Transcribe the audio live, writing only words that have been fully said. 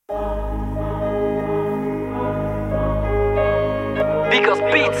Vigas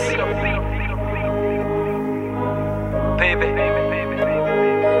Beats. Baby.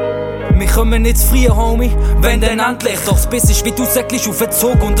 Wir kommen nicht zu früh, Homie, wenn denn endlich. Doch das Biss ist wie du säcklich auf den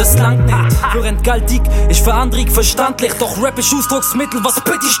Zug und es langt nicht. Für Entgeltung ist Veränderung verständlich. Doch Rap ist Ausdrucksmittel, was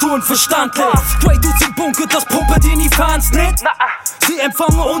bittest du unverständlich? Straight aus dem Bunker, das pumpen deine Fans nicht. Sie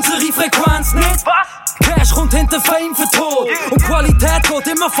empfangen unsere Frequenz nicht. Was? Cash kommt hinter Fame für Tod. Und Qualität geht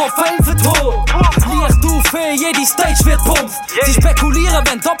immer vor Fame für Tod. Licht auf, jede Stage wird pumpt. Sie spekulieren,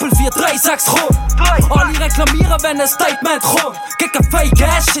 wenn Doppel 436 kommt. Alle reklamieren, wenn ein Statement kommt. Gegen Fake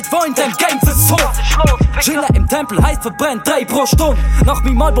Ass Shit, wo in dem Game versucht. Chillen im Tempel heisst verbrennt 3 pro Stunde. Nach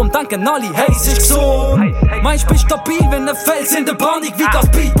meinem Album danken alle, hey, es ist gesund. Meinst bist stabil, wenn ein Fels in der Brandung wie das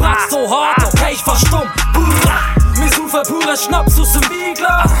Beat bratzt so hart, okay, ich verstummt. Wir saufen puren Schnaps aus dem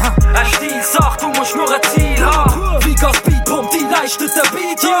Weinglas. Ein Stilsach, du musst nur ein Ziel haben. Wie das Beat pumpt, die leistet der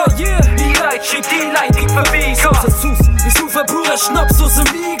Beat, yeah. Die Leute schreibt die Line, die vorbei. Wir saufen puren Schnaps aus dem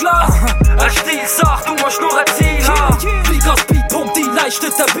Weinglas. Ein Stilsach, du musst nur ein Ziel haben. Wie das Beat pumpt, die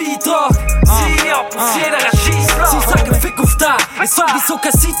leistet der Beitrag. Zieh ab, aus jeder Schießplan. Sie sagen Fick auf da, ist sowieso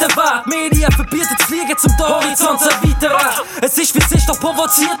keine Seite wert. Medien verbieten das Fliegen zum Horizont zu erweitern. Es ist wie sich doch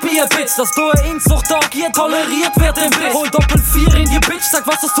provoziert bei ein Bitch, dass du eine Inzucht agiert, toleriert wird im Bild. Hol Doppel 4 in die Bitch, sag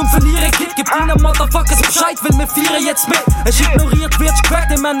was es zum Verlieren gibt. Gib deinen Motherfuckers Bescheid, will mir feiern jetzt mit. Es ignoriert wird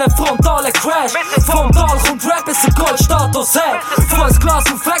gecrackt in meinem frontalen Crash. Frontal kommt Rap, ist ein Goldstatus, hey. Volles Glas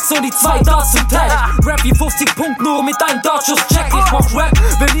und Flex und die 2 Darts zum Tag. Rap wie 50 Punkte nur mit einem Dartschuss check. Ich mach Rap,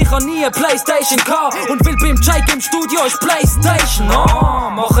 will ich auch nie eine Playstation Car. Und will beim Jake im Studio ist Playstation.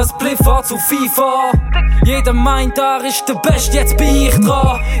 Mach es Bliffer zu FIFA. Jeder meint, da ist der Best, jetzt bin ich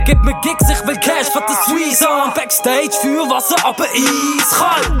dran. Gib mir Gigs, ich will Cash für das Squeeze an. Backstage für Wasser, aber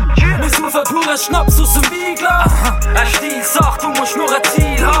eiskalt. Wir saufen puren Schnaps aus dem Weinglas. Ein Stilsach, du musst nur ein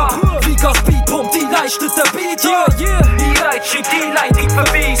Ziel haben. Wie das Beat pumpt, die leistet der Beat, yeah. Die Leute schreibt die Line, die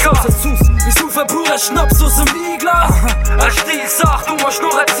vorbei. Wir saufen puren Schnaps aus dem Weinglas. Ein Stilsach, du musst